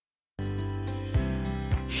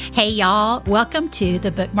Hey, y'all. Welcome to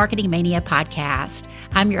the Book Marketing Mania podcast.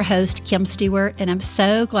 I'm your host, Kim Stewart, and I'm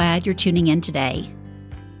so glad you're tuning in today.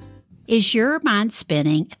 Is your mind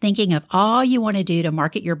spinning, thinking of all you want to do to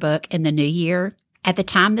market your book in the new year? At the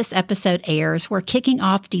time this episode airs, we're kicking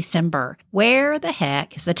off December. Where the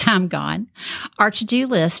heck is the time gone? Our to-do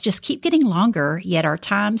lists just keep getting longer, yet our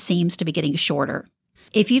time seems to be getting shorter.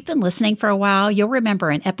 If you've been listening for a while, you'll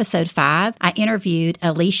remember in episode 5, I interviewed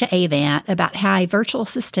Alicia Avant about how a virtual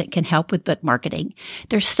assistant can help with book marketing.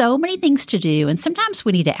 There's so many things to do, and sometimes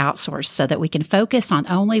we need to outsource so that we can focus on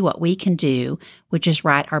only what we can do, which is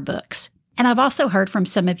write our books. And I've also heard from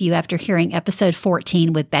some of you after hearing episode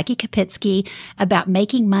 14 with Becky Kapitsky about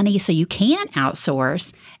making money so you can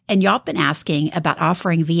outsource. And y'all have been asking about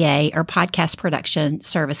offering VA or podcast production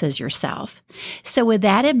services yourself. So with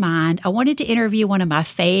that in mind, I wanted to interview one of my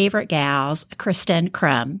favorite gals, Kristen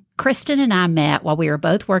Crum. Kristen and I met while we were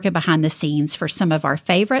both working behind the scenes for some of our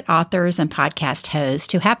favorite authors and podcast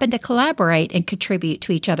hosts who happen to collaborate and contribute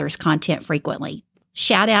to each other's content frequently.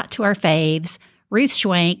 Shout out to our faves, Ruth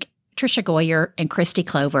Schwank, Trisha Goyer, and Christy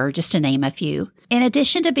Clover, just to name a few. In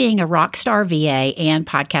addition to being a rock star VA and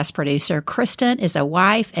podcast producer, Kristen is a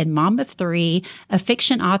wife and mom of 3, a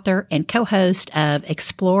fiction author, and co-host of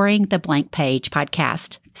Exploring the Blank Page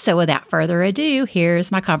podcast. So without further ado,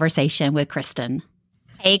 here's my conversation with Kristen.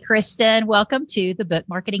 Hey, Kristen, welcome to the Book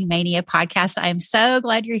Marketing Mania podcast. I am so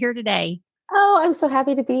glad you're here today. Oh, I'm so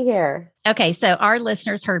happy to be here. Okay, so our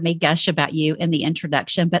listeners heard me gush about you in the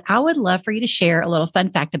introduction, but I would love for you to share a little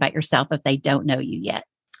fun fact about yourself if they don't know you yet.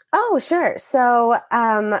 Oh, sure. So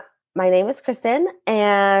my name is Kristen,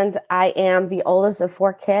 and I am the oldest of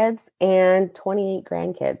 4 kids and 28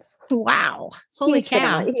 grandkids. Wow. Holy cow.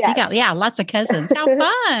 Family, yes. yes. So you got, lots of cousins. How fun.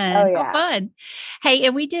 Yeah. How fun. Hey,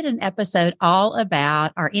 and we did an episode all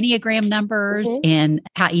about our Enneagram numbers and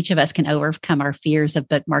how each of us can overcome our fears of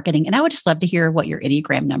book marketing. And I would just love to hear what your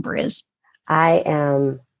Enneagram number is. I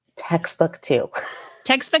am textbook 2.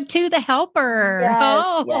 Textbook 2, the helper.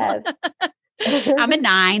 Yes, yes. I'm a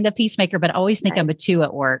 9, the peacemaker, but I always think I'm a 2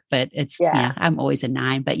 at work, but I'm always a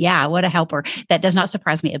 9, but yeah, what a helper. That does not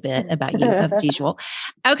surprise me a bit about you as usual.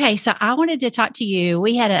 Okay. So I wanted to talk to you.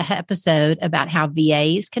 We had an episode about how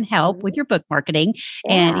VAs can help with your book marketing.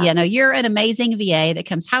 Yeah. And, you're an amazing VA that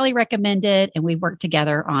comes highly recommended. And we've worked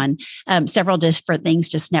together on several different things,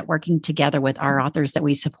 just networking together with our authors that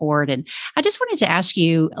we support. And I just wanted to ask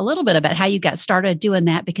you a little bit about how you got started doing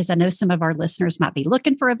that, because I know some of our listeners might be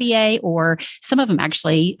looking for a VA, or some of them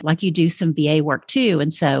actually, like you, do some VA work too.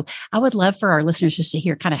 And so I would love for our listeners just to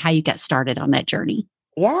hear kind of how you got started on that journey.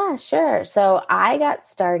 Yeah, sure. So I got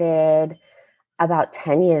started about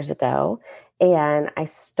 10 years ago, and I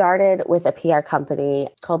started with a PR company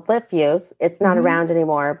called LitFuse. It's not around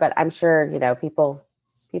anymore, but I'm sure, people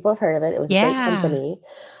have heard of it. It was a great company.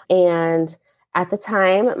 And at the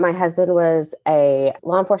time, my husband was a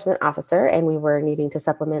law enforcement officer, and we were needing to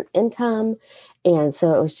supplement income. And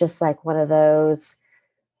so it was just like one of those,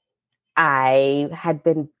 I had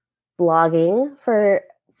been blogging for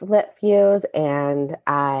LitFuse, and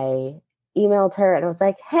I emailed her and I was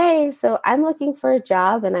like, hey, so I'm looking for a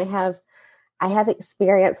job, and I have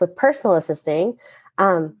experience with personal assisting.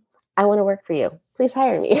 I want to work for you. Please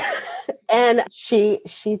hire me. And she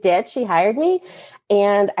did. She hired me,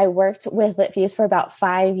 and I worked with LitFuse for about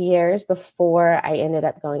 5 years before I ended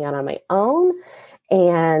up going out on my own.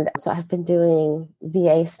 And so I've been doing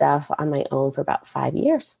VA stuff on my own for about 5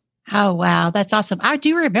 years. Oh, wow. That's awesome. I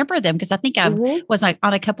do remember them because I think I was on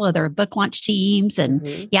a couple of their book launch teams, and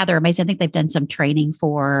they're amazing. I think they've done some training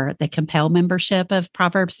for the Compel membership of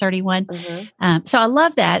Proverbs 31. So I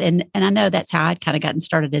love that. And I know that's how I'd kind of gotten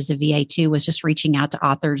started as a VA too, was just reaching out to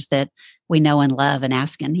authors that we know and love and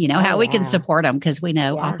asking, how we can support them, because we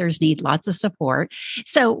know authors need lots of support.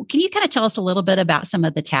 So can you kind of tell us a little bit about some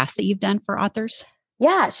of the tasks that you've done for authors?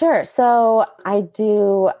 Yeah, sure. So I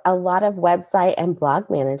do a lot of website and blog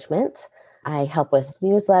management. I help with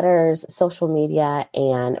newsletters, social media,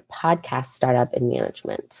 and podcast startup and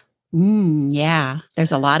management. Yeah.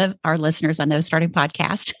 There's a lot of our listeners I know starting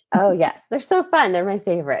podcasts. Oh, yes. They're so fun. They're my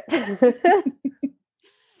favorite.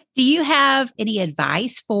 Do you have any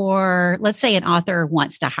advice for, let's say an author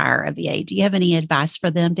wants to hire a VA? Do you have any advice for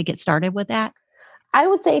them to get started with that? I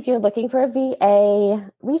would say if you're looking for a VA,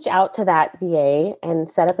 reach out to that VA and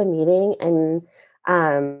set up a meeting. And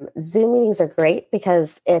Zoom meetings are great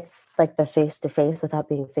because it's like the face-to-face without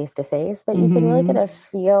being face-to-face, but you can really get a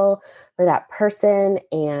feel for that person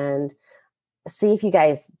and see if you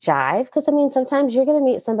guys jive. Because sometimes you're going to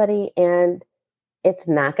meet somebody and it's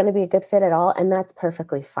not going to be a good fit at all, and that's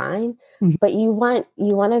perfectly fine. Mhm. But you want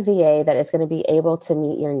a VA that is going to be able to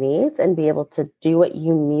meet your needs and be able to do what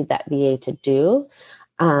you need that VA to do,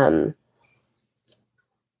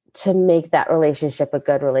 to make that relationship a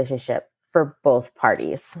good relationship for both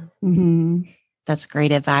parties. Mm-hmm. That's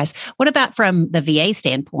great advice. What about from the VA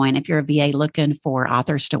standpoint? If you're a VA looking for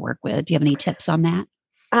authors to work with, do you have any tips on that?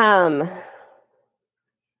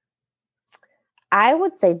 I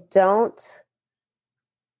would say don't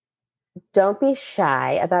be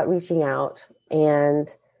shy about reaching out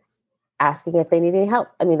and asking if they need any help.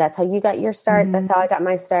 I mean, that's how you got your start. Mm-hmm. That's how I got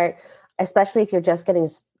my start, especially if you're just getting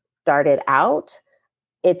started out.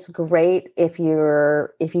 It's great if you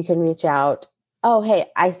can reach out. Oh, hey,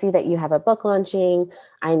 I see that you have a book launching.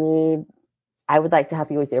 I would like to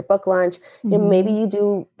help you with your book launch. Mm-hmm. And maybe you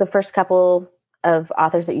do the first couple of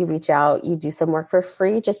authors that you reach out, you do some work for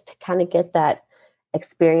free just to kind of get that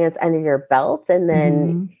experience under your belt. And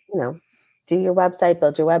then, do your website,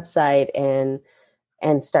 build your website,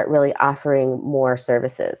 and start really offering more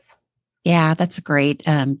services. Yeah, that's a great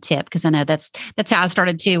tip, because I know that's how I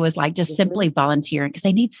started too, was like just simply volunteering, because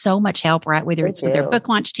they need so much help, right? Whether it's with their book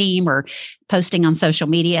launch team or posting on social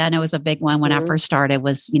media. I know it was a big one when I first started,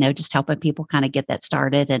 was, just helping people kind of get that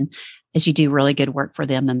started. And as you do really good work for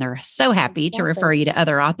them, then they're so happy to refer you to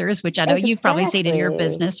other authors, which I know you've probably seen in your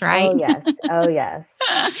business, right? Oh, yes. Oh, yes.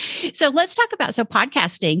 So let's talk about,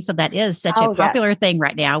 podcasting. So that is such a popular thing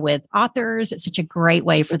right now with authors. It's such a great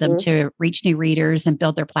way for them to reach new readers and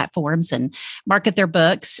build their platforms and market their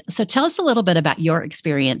books. So tell us a little bit about your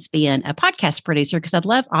experience being a podcast producer, because I'd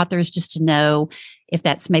love authors just to know if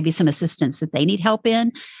that's maybe some assistance that they need help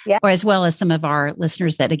in, or as well as some of our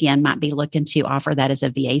listeners that, again, might be looking to offer that as a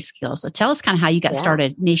VA skill. So tell us kind of how you got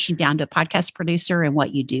started niching down to a podcast producer and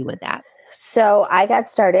what you do with that. So I got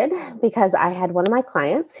started because I had one of my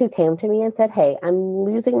clients who came to me and said, hey, I'm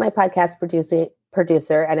losing my podcast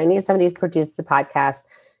producer and I need somebody to produce the podcast.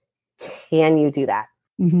 Can you do that?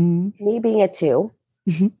 Mm-hmm. Me being a 2,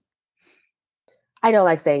 I don't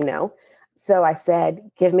like saying no. So I said,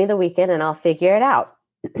 give me the weekend and I'll figure it out.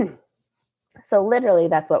 So literally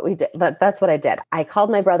that's what we did. That's what I did. I called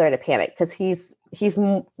my brother in a panic because he's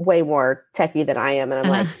way more techie than I am. And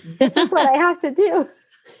I'm like, this is what I have to do.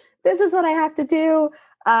 This is what I have to do.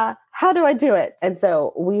 How do I do it? And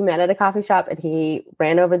so we met at a coffee shop and he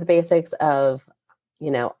ran over the basics of,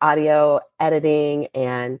 audio editing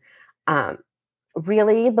and,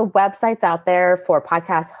 really the websites out there for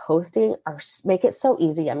podcast hosting make it so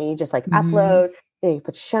easy. I mean, you just upload, you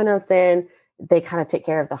put show notes in, they kind of take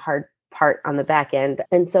care of the hard part on the back end.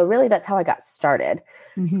 And so really that's how I got started.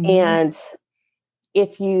 Mm-hmm. And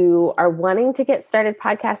if you are wanting to get started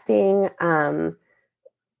podcasting,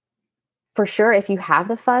 for sure, if you have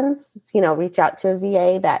the funds, reach out to a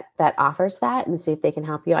VA that offers that and see if they can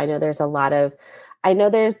help you. I know there's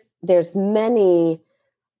many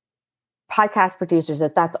podcast producers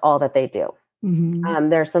that's all that they do. Mm-hmm.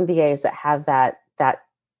 There are some VAs that have that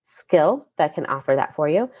skill that can offer that for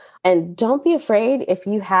you. And don't be afraid if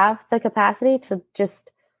you have the capacity to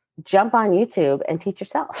just jump on YouTube and teach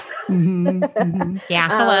yourself. Mm-hmm, mm-hmm. Yeah.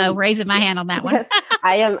 Hello. Raising my hand on that one. Yes,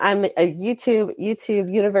 I'm a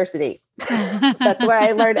YouTube university. That's where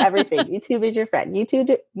I learned everything. YouTube is your friend.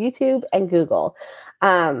 YouTube and Google.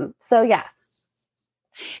 So yeah.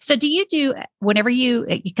 So do you do, whenever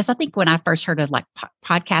because I think when I first heard of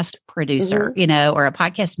podcast producer, or a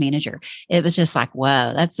podcast manager, it was just like,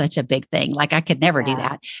 whoa, that's such a big thing. Like I could never do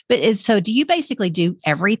that. But so do you basically do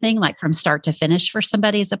everything like from start to finish for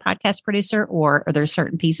somebody as a podcast producer, or are there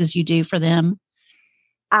certain pieces you do for them?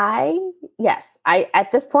 Yes,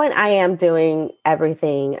 at this point I am doing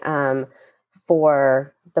everything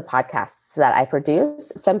for the podcasts that I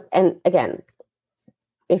produce. And again,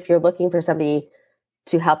 if you're looking for somebody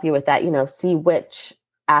to help you with that, see which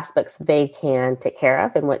aspects they can take care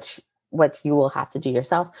of and what you will have to do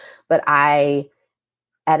yourself. But I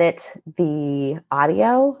edit the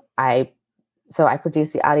audio. So I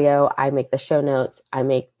produce the audio. I make the show notes. I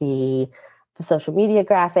make the social media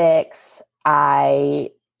graphics. I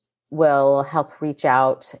will help reach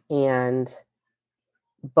out and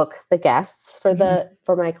book the guests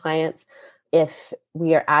for my clients. If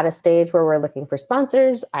we are at a stage where we're looking for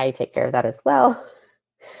sponsors, I take care of that as well.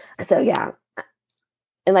 So yeah.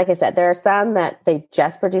 And like I said, there are some that they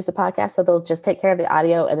just produce a podcast, so they'll just take care of the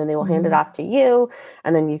audio and then they will hand it off to you.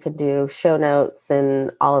 And then you can do show notes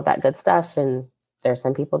and all of that good stuff. And there are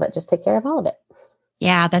some people that just take care of all of it.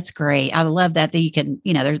 Yeah, that's great. I love that you can,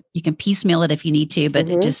 you can piecemeal it if you need to, but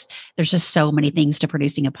there's just so many things to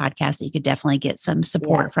producing a podcast that you could definitely get some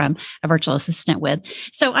support from a virtual assistant with.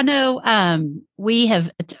 So I know we've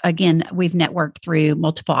networked through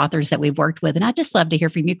multiple authors that we've worked with, and I'd just love to hear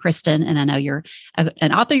from you, Kristen. And I know you're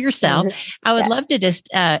an author yourself. I would love to just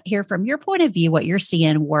hear from your point of view what you're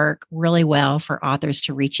seeing work really well for authors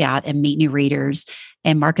to reach out and meet new readers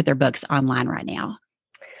and market their books online right now.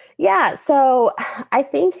 Yeah. So I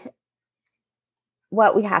think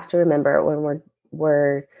what we have to remember when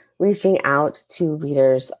we're reaching out to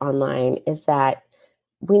readers online is that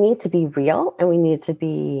we need to be real, and we need to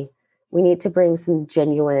bring some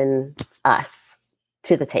genuine us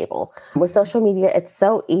to the table. With social media, it's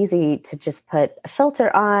so easy to just put a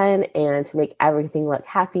filter on and to make everything look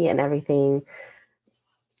happy and everything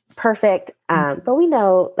perfect. But we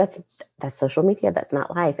know that's social media. That's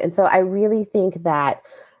not life. And so I really think that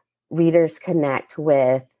readers connect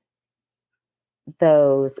with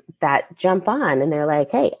those that jump on and they're like,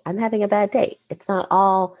 hey, I'm having a bad day. It's not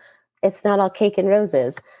all cake and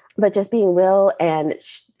roses, but just being real and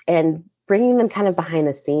bringing them kind of behind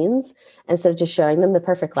the scenes instead of just showing them the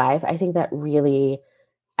perfect life. I think that will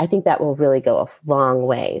really go a long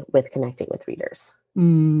way with connecting with readers.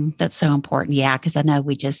 That's so important. Yeah. Cause I know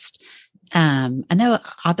I know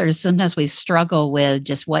authors, sometimes we struggle with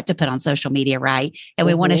just what to put on social media, right? And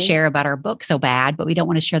we want to share about our book so bad, but we don't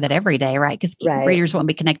want to share that every day, right? Because readers won't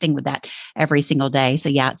be connecting with that every single day. So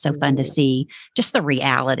yeah, it's so fun to see just the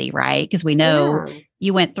reality, right? Because we know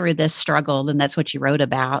you went through this struggle and that's what you wrote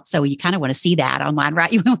about. So you kind of want to see that online,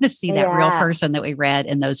 right? You want to see that real person that we read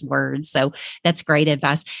in those words. So that's great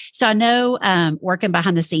advice. So I know working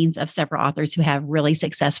behind the scenes of several authors who have really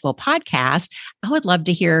successful podcasts, I would love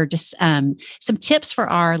to hear just some tips for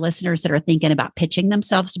our listeners that are thinking about pitching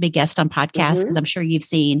themselves to be guests on podcasts, because I'm sure you've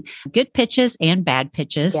seen good pitches and bad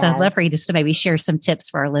pitches. So I'd love for you just to maybe share some tips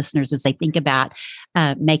for our listeners as they think about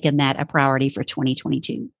making that a priority for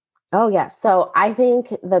 2022. Oh, yeah. So I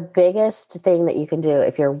think the biggest thing that you can do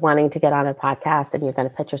if you're wanting to get on a podcast and you're going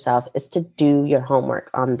to pitch yourself is to do your homework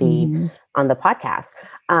on the podcast.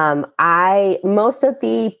 Most of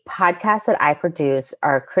the podcasts that I produce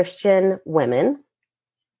are Christian women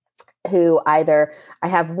who I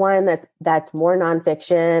have one that's more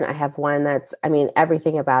nonfiction. I have one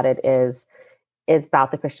everything about it is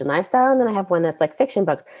about the Christian lifestyle. And then I have one that's like fiction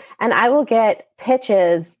books. And I will get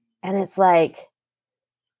pitches and it's like,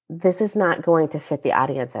 this is not going to fit the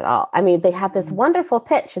audience at all. I mean, they have this wonderful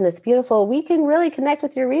pitch and this beautiful, we can really connect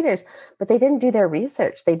with your readers, but they didn't do their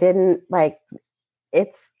research. They didn't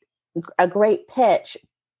it's a great pitch,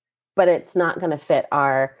 but it's not going to fit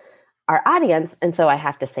our audience. And so I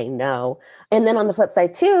have to say no. And then on the flip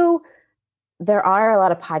side too, there are a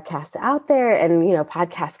lot of podcasts out there and,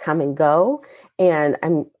 podcasts come and go. And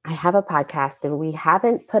I have a podcast and we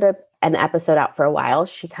haven't put an episode out for a while.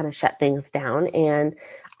 She kind of shut things down and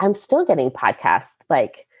I'm still getting podcasts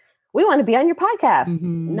like, we want to be on your podcast.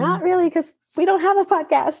 Not really, because we don't have a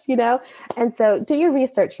podcast, And so do your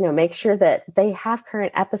research, make sure that they have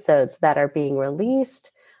current episodes that are being released.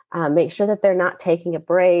 Make sure that they're not taking a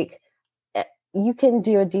break. You can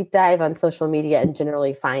do a deep dive on social media and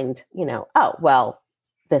generally find,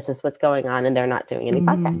 this is what's going on and they're not doing any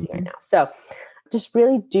podcasting right now. So just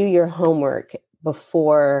really do your homework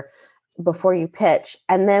before you pitch.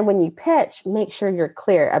 And then when you pitch, make sure you're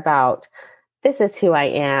clear about this is who I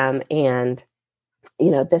am and,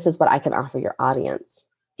 this is what I can offer your audience.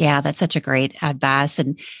 Yeah, that's such a great advice.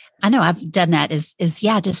 And I know I've done that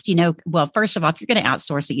well, first of all, if you're going to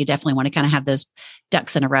outsource it, you definitely want to kind of have those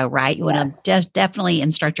ducks in a row, right? You want to definitely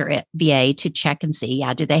instruct your VA to check and see,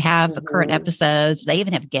 do they have current episodes? Do they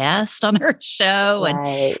even have guests on their show?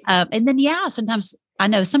 Right. And then, sometimes I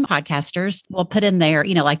know some podcasters will put in there,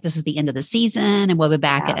 like this is the end of the season and we'll be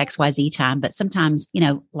back at XYZ time. But sometimes,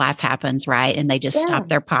 life happens, right? And they just stop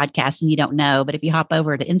their podcast and you don't know. But if you hop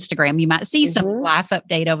over to Instagram, you might see some life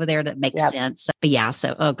update over there that makes sense.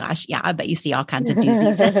 But oh gosh, I bet you see all kinds of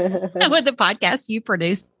doozies with the podcast you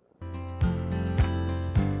produce.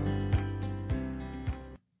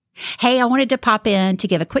 Hey, I wanted to pop in to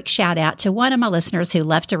give a quick shout out to one of my listeners who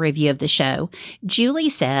left a review of the show. Julie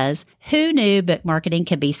says, who knew book marketing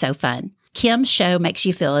could be so fun? Kim's show makes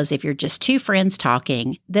you feel as if you're just two friends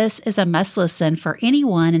talking. This is a must listen for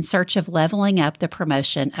anyone in search of leveling up the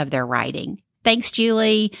promotion of their writing. Thanks,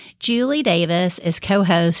 Julie. Julie Davis is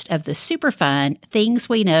co-host of the super fun Things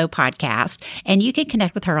We Know podcast, and you can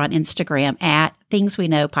connect with her on Instagram at Things We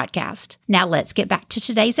Know Podcast. Now let's get back to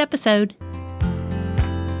today's episode.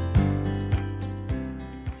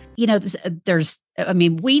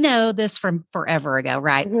 we know this from forever ago,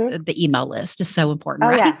 right? Mm-hmm. The email list is so important, Oh,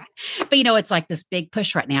 right? yeah. But, it's like this big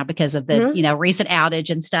push right now because of the, Mm-hmm. recent outage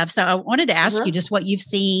and stuff. So I wanted to ask you Mm-hmm. just what you've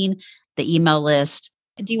seen, the email list.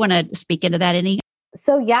 Do you want to speak into that any?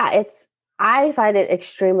 So yeah, I find it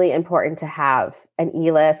extremely important to have an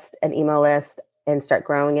e-list, an email list, and start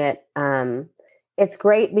growing it. It's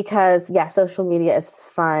great because social media is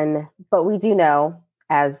fun, but we do know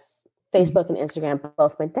as Facebook and Instagram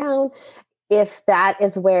both went down, if that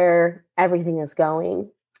is where everything is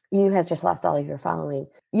going, you have just lost all of your following.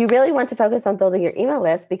 You really want to focus on building your email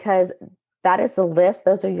list because that is the list.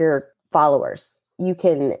 Those are your followers. You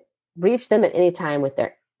can reach them at any time with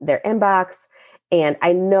their inbox. And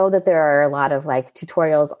I know that there are a lot of like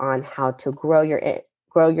tutorials on how to grow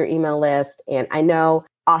your email list. And I know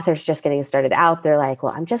authors just getting started out, they're like,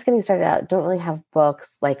 well, I'm just getting started out. Don't really have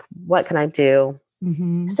books. Like, what can I do?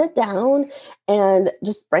 Mm-hmm. Sit down and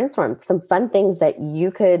just brainstorm some fun things that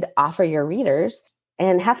you could offer your readers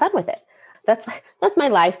and have fun with it. That's my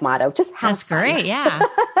life motto. Just have That's fun. Great. Yeah.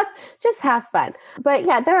 Just have fun. But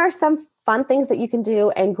yeah, there are some fun things that you can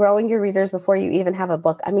do, and growing your readers before you even have a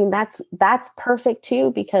book. I mean, that's perfect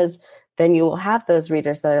too, because then you will have those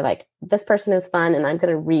readers that are like, this person is fun and I'm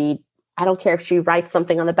going to read. I don't care if she writes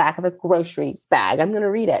something on the back of a grocery bag. I'm going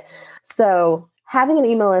to read it. So having an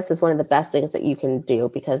email list is one of the best things that you can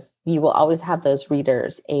do because you will always have those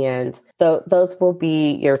readers, and those will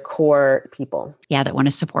be your core people. Yeah, that want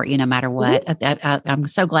to support you no matter what. Mm-hmm. I'm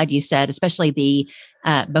so glad you said, especially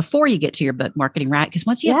before you get to your book marketing, right? Because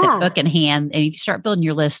once you have that book in hand and you start building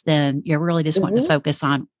your list, then you're really just wanting to focus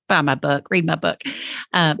on buy my book, read my book.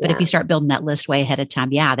 But if you start building that list way ahead of time,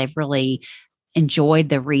 they've really enjoyed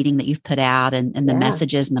the reading that you've put out and the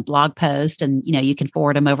messages and the blog post. And, you can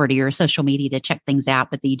forward them over to your social media to check things out,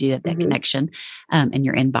 but you do that connection in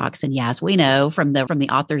your inbox. And as we know from the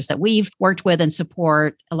authors that we've worked with and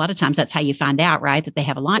support, a lot of times that's how you find out, right? That they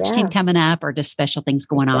have a launch team coming up or just special things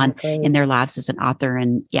going on in their lives as an author.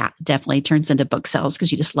 And definitely turns into book sales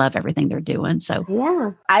because you just love everything they're doing. So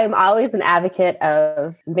I'm always an advocate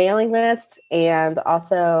of mailing lists. And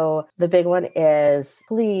also the big one is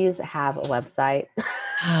please have a website.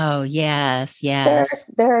 Oh, yes.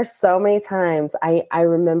 There are so many times I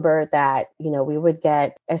remember that, we would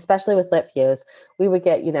get, especially with LitFuse, we would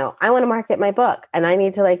get, I want to market my book and I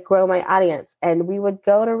need to like grow my audience. And we would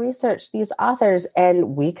go to research these authors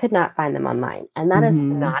and we could not find them online. And that is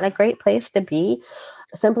not a great place to be.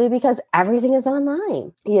 Simply because everything is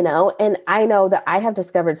online, and I know that I have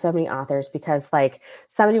discovered so many authors because like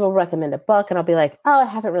somebody will recommend a book and I'll be like, oh, I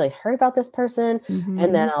haven't really heard about this person.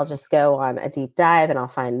 And then I'll just go on a deep dive and I'll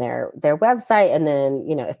find their website. And then,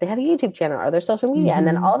 if they have a YouTube channel or their social media, and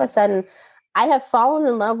then all of a sudden I have fallen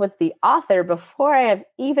in love with the author before I have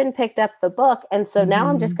even picked up the book. And so now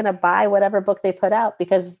I'm just going to buy whatever book they put out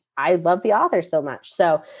because I love the author so much.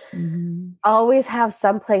 So always have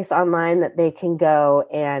some place online that they can go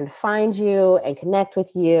and find you and connect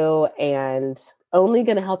with you, and only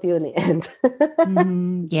going to help you in the end.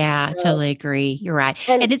 I totally agree. You're right.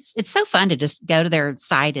 And it's so fun to just go to their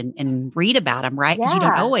site and read about them, right? Because you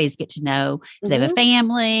don't always get to know, do they have a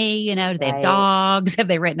family? Do they have dogs? Have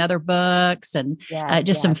they written other books? And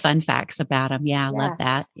some fun facts about them. I love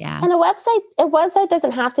that. Yeah. And a website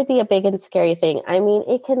doesn't have to be a big and scary thing. I mean,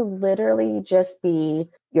 it can literally just be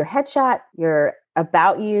your headshot, your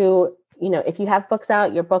about you, if you have books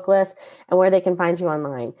out, your book list, and where they can find you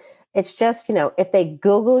online. It's just, if they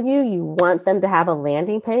Google you, you want them to have a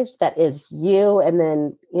landing page that is you. And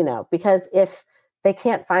then, because if they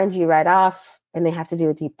can't find you right off and they have to do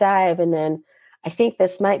a deep dive, and then I think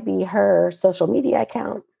this might be her social media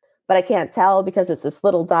account, but I can't tell because it's this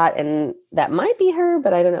little dot and that might be her,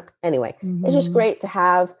 but I don't know. Anyway, It's just great to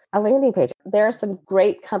have a landing page. There are some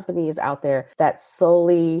great companies out there that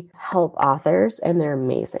solely help authors and they're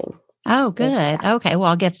amazing. Oh, good. Okay. Well,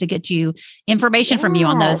 I'll get to get you information from you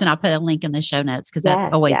on those, and I'll put a link in the show notes because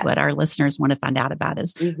that's always what our listeners want to find out about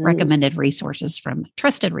is recommended resources from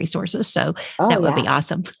trusted resources. So that would be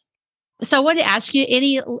awesome. So I wanted to ask you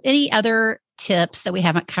any other tips that we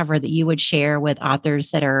haven't covered that you would share with authors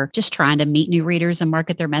that are just trying to meet new readers and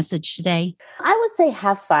market their message today? I would say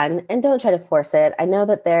have fun and don't try to force it. I know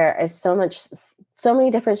that there is so many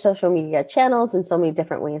different social media channels and so many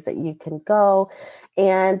different ways that you can go,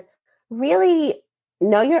 and really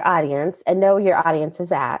know your audience and know where your audience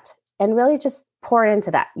is at, and really just pour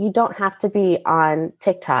into that. You don't have to be on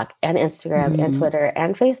TikTok and Instagram and Twitter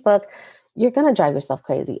and Facebook. You're going to drive yourself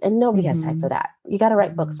crazy, and nobody has time for that. You got to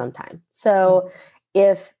write books sometime. So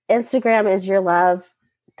if Instagram is your love,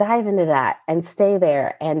 dive into that and stay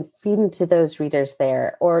there and feed into those readers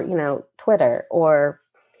there, or, Twitter or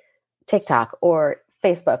TikTok or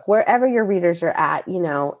Facebook, wherever your readers are at,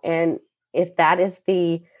 and if that is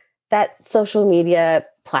that social media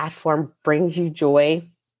platform brings you joy,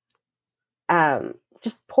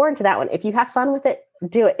 just pour into that one. If you have fun with it,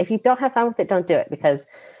 do it. If you don't have fun with it, don't do it, because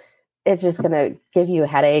it's just going to give you a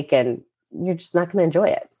headache and you're just not going to enjoy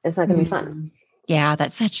it. It's not going to be fun. Yeah,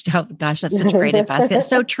 that's such great advice. It's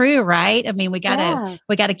so true, right? I mean, we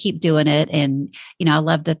gotta keep doing it. And, I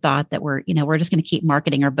love the thought that we're just going to keep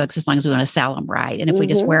marketing our books as long as we want to sell them, right? And if we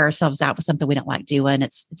just wear ourselves out with something we don't like doing,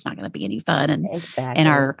 it's not going to be any fun. And and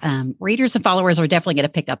our readers and followers are definitely going to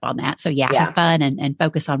pick up on that. So have fun and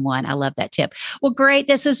focus on one. I love that tip. Well, great.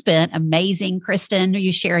 This has been amazing. Kristen, are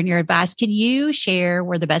you sharing your advice? Can you share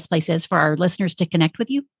where the best place is for our listeners to connect with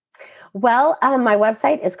you? Well, my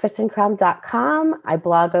website is kristenkrum.com. I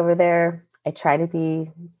blog over there. I try to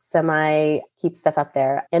keep stuff up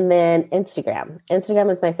there. And then Instagram.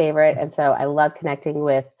 Instagram is my favorite. And so I love connecting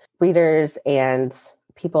with readers and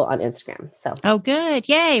people on Instagram. So, oh, good.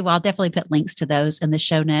 Yay. Well, I'll definitely put links to those in the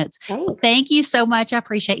show notes. Well, thank you so much. I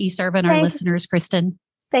appreciate you serving our listeners, Kristen.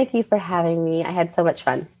 Thank you for having me. I had so much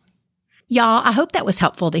fun. Y'all, I hope that was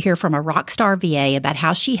helpful to hear from a rock star VA about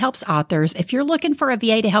how she helps authors. If you're looking for a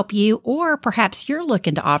VA to help you, or perhaps you're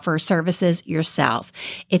looking to offer services yourself,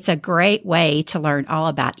 it's a great way to learn all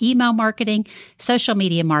about email marketing, social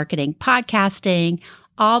media marketing, podcasting,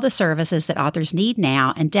 all the services that authors need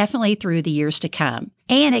now and definitely through the years to come.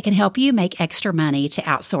 And it can help you make extra money to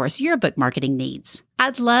outsource your book marketing needs.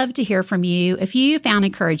 I'd love to hear from you. If you found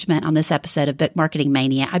encouragement on this episode of Book Marketing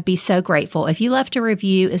Mania, I'd be so grateful if you left a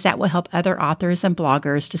review, as that will help other authors and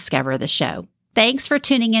bloggers discover the show. Thanks for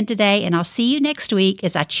tuning in today, and I'll see you next week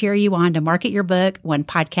as I cheer you on to market your book one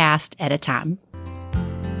podcast at a time.